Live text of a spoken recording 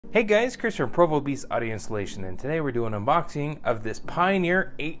Hey guys, Chris from Provo Beast Audio Installation, and today we're doing an unboxing of this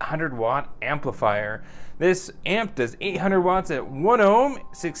Pioneer 800 watt amplifier. This amp does 800 watts at 1 ohm,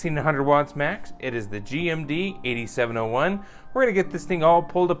 1600 watts max. It is the GM-D8701. We're going to get this thing all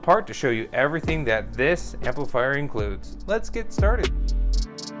pulled apart to show you everything that this amplifier includes. Let's get started.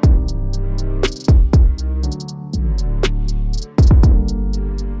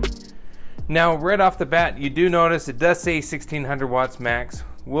 Now, right off the bat, you do notice it does say 1600 watts max.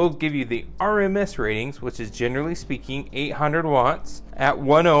 We'll give you the RMS ratings, which is generally speaking 800 watts at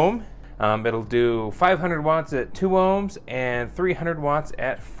 1 ohm. It'll do 500 watts at 2 ohms and 300 watts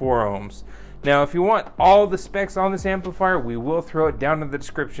at 4 ohms. Now, if you want all the specs on this amplifier, we will throw it down in the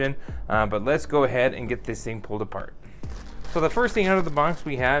description, but let's go ahead and get this thing pulled apart. So the first thing out of the box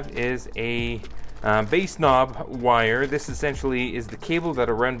we have is a bass knob wire. This essentially is the cable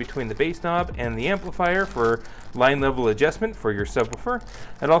that'll run between the bass knob and the amplifier for line level adjustment for your subwoofer.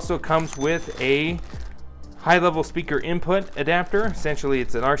 It also comes with a high level speaker input adapter. Essentially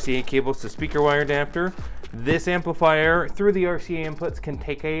it's an RCA cable to speaker wire adapter. This amplifier through the RCA inputs can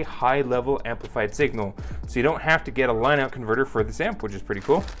take a high level amplified signal, so you don't have to get a line out converter for this amp, which is pretty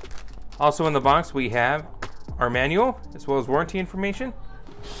cool. Also in the box we have our manual as well as warranty information.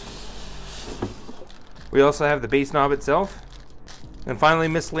 We also have the bass knob itself. And finally,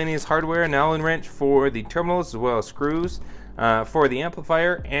 miscellaneous hardware, an Allen wrench for the terminals as well as screws for the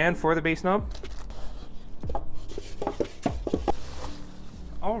amplifier and for the bass knob.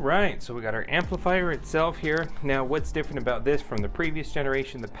 Alright, so we got our amplifier itself here. Now what's different about this from the previous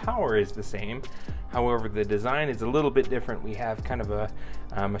generation? The power is the same. However, the design is a little bit different. We have kind of a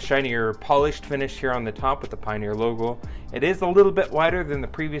shinier polished finish here on the top with the Pioneer logo. It is a little bit wider than the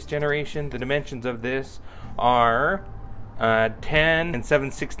previous generation. The dimensions of this are 10 and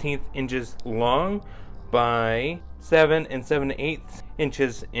 7/16 inches long by 7 and 7/8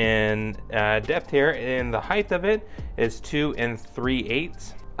 inches in depth here, and the height of it is 2 and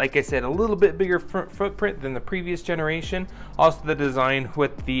 3/8. Like I said, a little bit bigger footprint than the previous generation. Also the design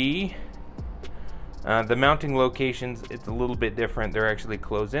with the mounting locations, it's a little bit different. They're actually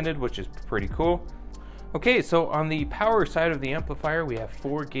closed-ended, which is pretty cool. Okay, so on the power side of the amplifier, we have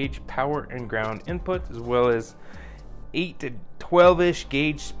 4-gauge power and ground inputs, as well as 8 to 12-ish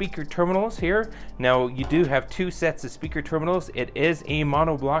gauge speaker terminals here. Now you do have 2 sets of speaker terminals. It is a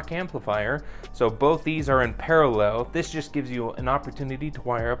monoblock amplifier, so both these are in parallel. This just gives you an opportunity to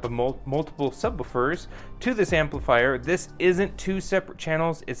wire up multiple subwoofers to this amplifier. This isn't 2 separate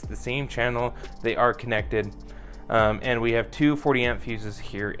channels, it's the same channel. They are connected, and we have 2 40 amp fuses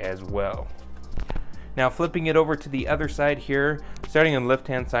here as well. Now flipping it over to the other side here, starting on the left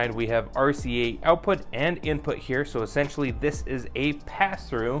hand side, we have RCA output and input here. So essentially this is a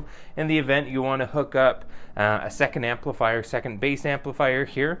pass-through in the event you want to hook up a second amplifier, second bass amplifier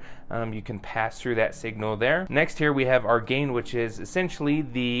here. You can pass through that signal there. Next here we have our gain, which is essentially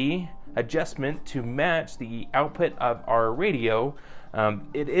the adjustment to match the output of our radio.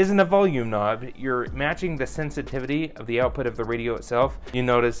 It isn't a volume knob. You're matching the sensitivity of the output of the radio itself. You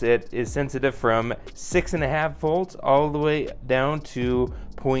notice it is sensitive from 6.5 volts all the way down to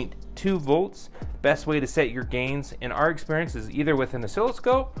 0.2 volts. Best way to set your gains in our experience is either with an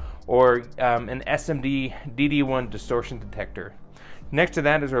oscilloscope or an SMD DD1 distortion detector. Next to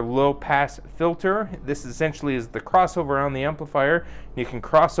that is our low pass filter. This essentially is the crossover on the amplifier. You can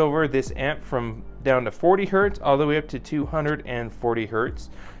cross over this amp from down to 40 hertz all the way up to 240 hertz.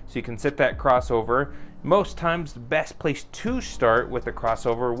 So you can set that crossover. Most times the best place to start with the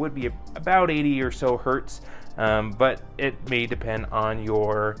crossover would be about 80 or so hertz, but it may depend on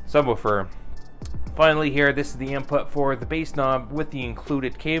your subwoofer. Finally here, this is the input for the bass knob with the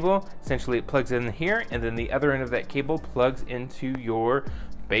included cable. Essentially it plugs in here, and then the other end of that cable plugs into your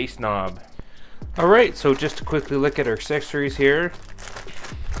bass knob. Alright, so just to quickly look at our accessories here.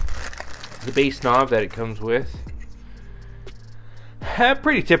 The bass knob that it comes with.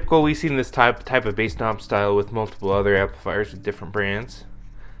 Pretty typical. We've seen this type of bass knob style with multiple other amplifiers with different brands.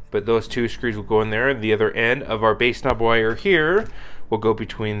 But those 2 screws will go in there. The other end of our bass knob wire here will go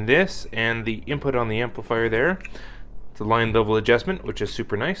between this and the input on the amplifier there. It's a line level adjustment, which is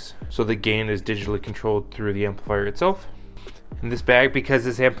super nice. So the gain is digitally controlled through the amplifier itself. In this bag, because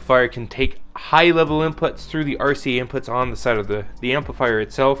this amplifier can take high level inputs through the RCA inputs on the side of the amplifier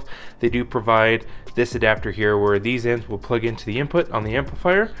itself, they do provide this adapter here where these ends will plug into the input on the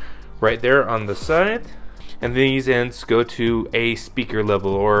amplifier right there on the side. And these ends go to a speaker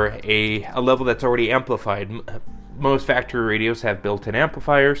level or a level that's already amplified. Most factory radios have built-in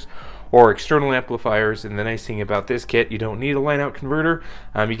amplifiers, or external amplifiers. And the nice thing about this kit, you don't need a line out converter.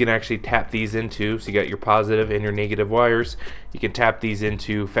 You can actually tap these into, so you got your positive and your negative wires. You can tap these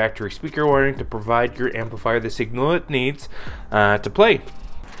into factory speaker wiring to provide your amplifier the signal it needs to play.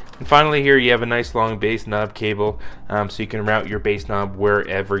 And finally here you have a nice long bass knob cable, so you can route your bass knob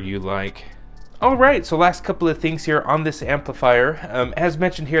wherever you like. Alright, so last couple of things here on this amplifier. As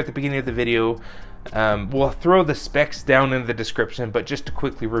mentioned here at the beginning of the video, we'll throw the specs down in the description, but just to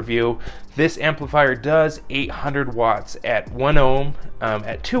quickly review, this amplifier does 800 watts at 1 ohm.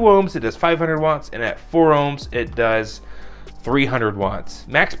 At 2 ohms it does 500 watts, and at 4 ohms it does 300 watts.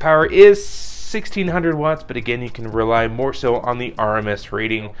 Max power is 1600 watts, but again, you can rely more so on the RMS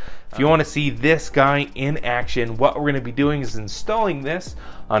rating. If you want to see this guy in action, what we're going to be doing is installing this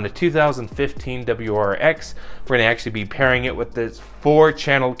on a 2015 WRX. We're going to actually be pairing it with this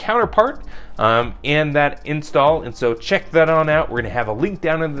 4-channel counterpart and that install, and so check that on out. We're going to have a link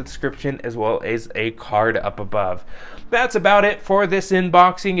down in the description as well as a card up above. That's about it for this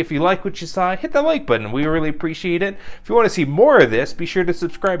unboxing. If you like what you saw, hit the like button. We really appreciate it. If you want to see more of this, be sure to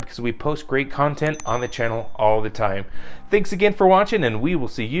subscribe because we post great content on the channel all the time. Thanks again for watching, and we will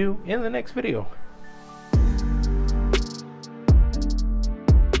see you in the next video.